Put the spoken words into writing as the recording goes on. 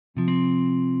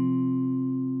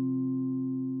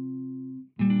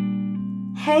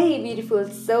Hey, beautiful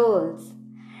souls!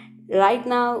 Right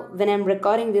now, when I'm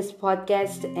recording this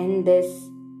podcast in this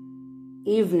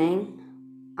evening,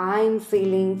 I'm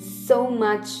feeling so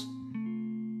much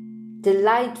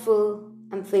delightful.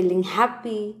 I'm feeling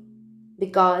happy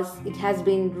because it has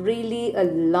been really a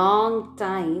long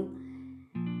time,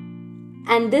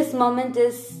 and this moment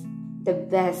is the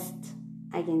best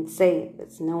I can say,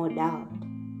 there's no doubt.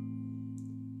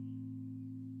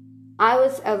 I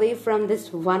was away from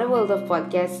this wonder world of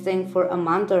podcasting for a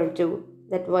month or two.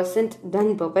 That wasn't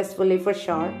done purposefully for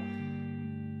sure.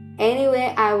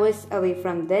 Anyway, I was away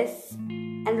from this.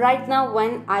 And right now,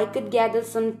 when I could gather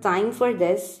some time for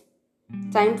this,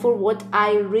 time for what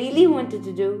I really wanted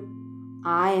to do,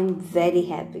 I am very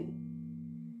happy.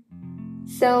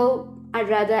 So, I'd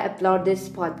rather applaud this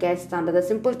podcast under the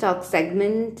Simple Talk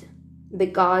segment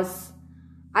because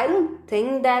I don't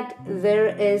think that there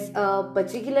is a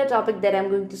particular topic that I'm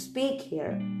going to speak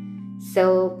here.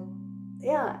 So,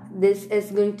 this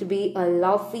is going to be a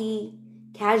laughy,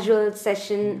 casual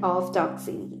session of talk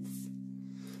series.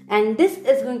 And this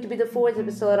is going to be the fourth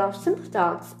episode of Simple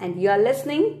Talks, and you are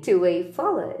listening to Way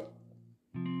Forward.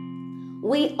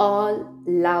 We all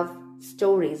love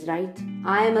stories, right?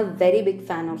 I am a very big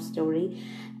fan of story,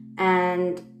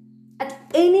 and at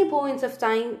any points of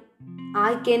time,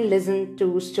 I can listen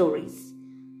to stories.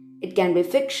 It can be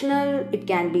fictional, it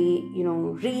can be,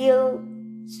 real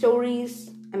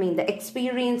stories. The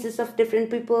experiences of different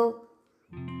people.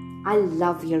 I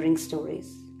love hearing stories.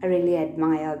 I really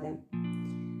admire them.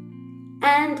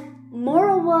 And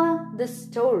moreover, the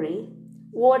story,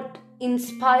 what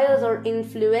inspires or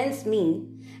influences me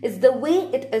is the way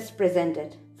it is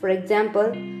presented. For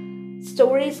example,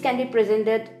 stories can be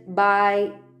presented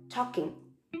by talking,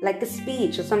 like a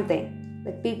speech or something.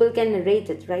 Like people can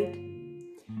narrate it, right?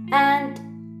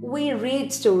 And we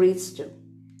read stories too.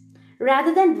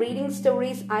 Rather than reading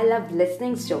stories, I love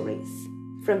listening stories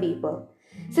from people.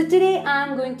 So today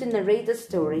I'm going to narrate a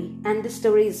story, and this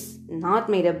story is not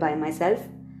made up by myself.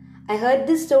 I heard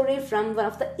this story from one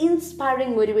of the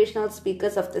inspiring motivational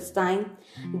speakers of this time,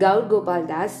 Gaur Gopal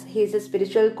Das. He is a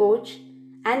spiritual coach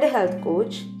and a health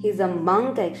coach. He's a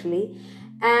monk actually.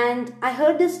 And I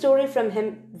heard this story from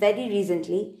him very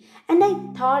recently, and I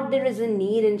thought there is a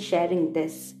need in sharing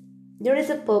this. There is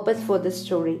a purpose for this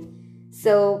story.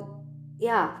 So,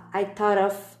 I thought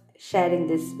of sharing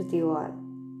this with you all.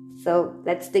 So,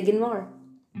 let's dig in more.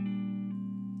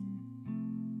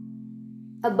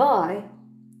 A boy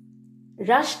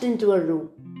rushed into a room.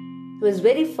 He was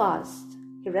very fast.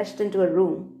 He rushed into a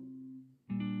room.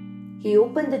 He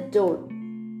opened the door.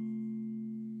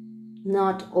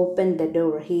 Not opened the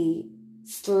door, he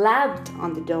slapped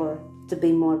on the door, to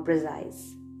be more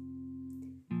precise.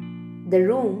 The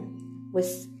room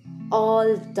was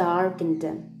all dark and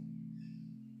dim,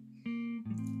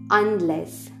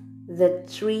 unless the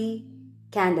 3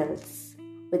 candles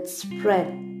which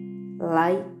spread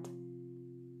light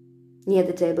near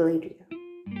the table area.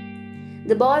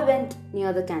 The boy went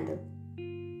near the candle.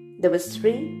 There was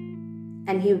 3,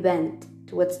 and he went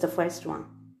towards the first one.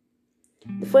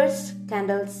 The first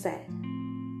candle said,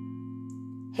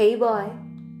 "Hey boy,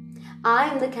 I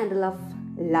am the candle of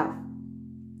love."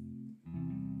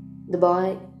 The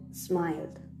boy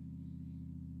smiled.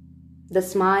 The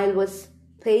smile was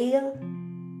pale,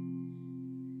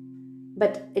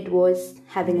 but it was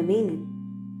having a meaning.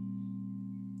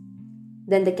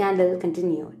 Then the candle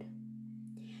continued.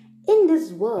 In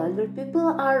this world where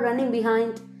people are running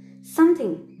behind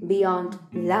something beyond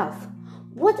love,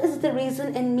 what is the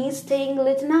reason in me staying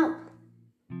lit up?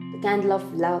 The candle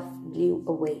of love blew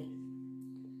away.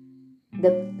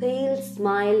 The pale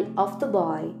smile of the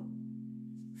boy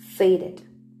faded.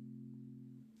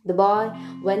 The boy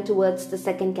went towards the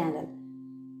second candle.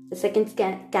 The second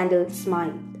candle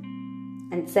smiled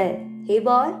and said, "Hey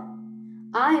boy,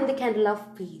 I am the candle of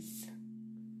peace."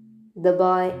 The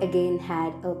boy again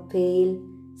had a pale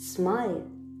smile.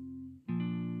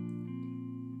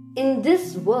 In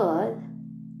this world,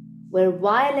 where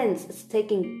violence is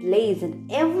taking place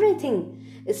and everything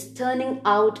is turning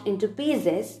out into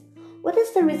pieces, what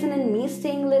is the reason in me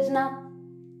staying lit up?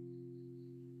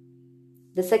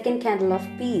 The second candle of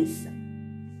peace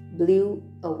blew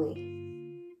away.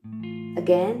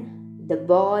 Again, the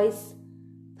boy's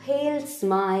pale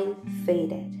smile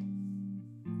faded.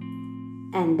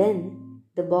 And then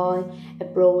the boy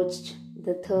approached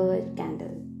the third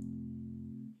candle.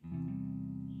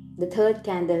 The third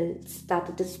candle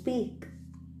started to speak.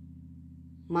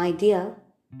 "My dear,"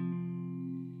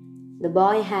 the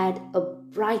boy had a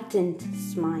brightened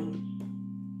smile.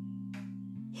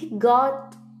 He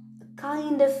got a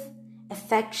kind of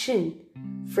affection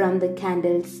from the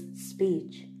candle's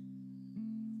speech.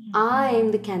 I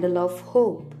am the candle of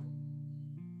hope,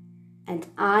 and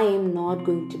I am not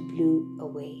going to blow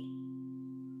away.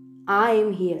 I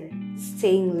am here,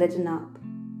 staying lit up,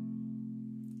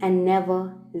 and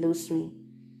never lose me.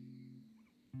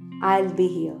 I'll be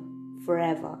here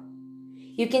forever.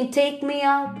 You can take me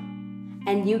up,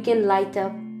 and you can light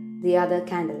up the other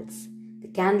candles, the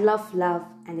candle of love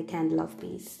and the candle of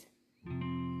peace.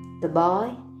 The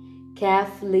boy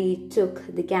carefully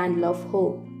took the candle of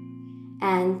hope,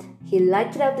 and he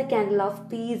lighted up the candle of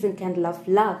peace and candle of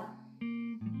love.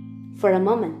 For a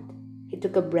moment, he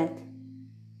took a breath.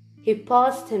 He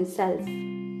paused himself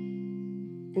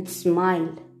and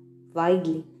smiled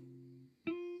widely.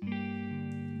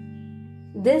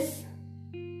 This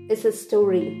is a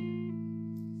story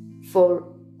for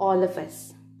all of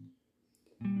us.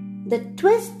 The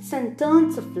twists and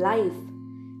turns of life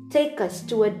take us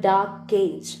to a dark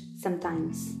cage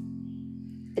sometimes.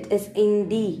 It is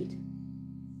indeed,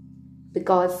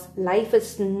 because life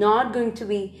is not going to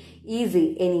be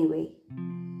easy anyway.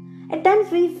 At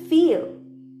times we feel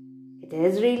it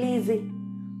is really easy,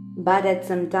 but at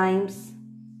some times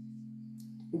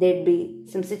there'd be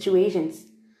some situations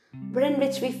in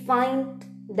which we find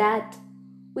that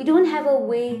we don't have a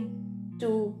way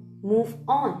to move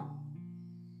on.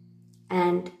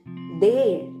 And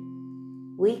there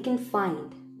we can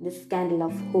find this candle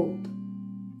of hope.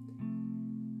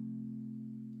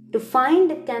 To find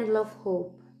a candle of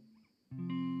hope,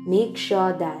 make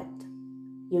sure that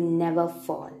you never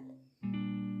fall.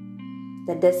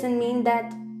 That doesn't mean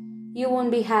that you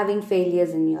won't be having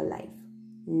failures in your life.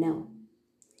 No.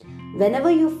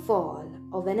 Whenever you fall,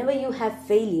 or whenever you have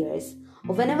failures,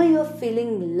 or whenever you're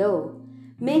feeling low,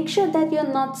 make sure that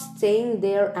you're not staying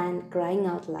there and crying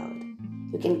out loud.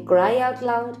 You can cry out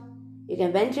loud, you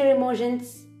can vent your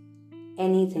emotions,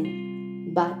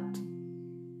 anything. But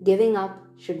giving up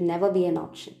should never be an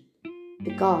option,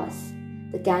 because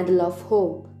the candle of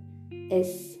hope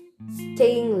is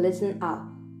staying lit up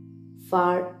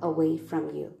far away from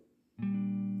you.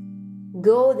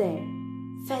 Go there,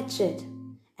 fetch it,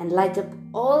 and light up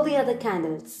all the other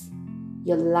candles.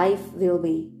 Your life will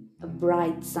be a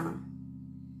bright sun.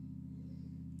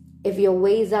 If your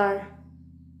ways are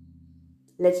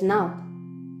lit up,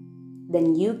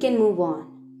 then you can move on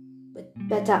with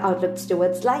better outlooks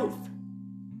towards life.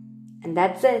 And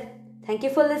that's it. Thank you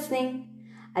for listening.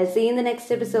 I'll see you in the next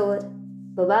episode.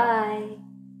 Bye-bye.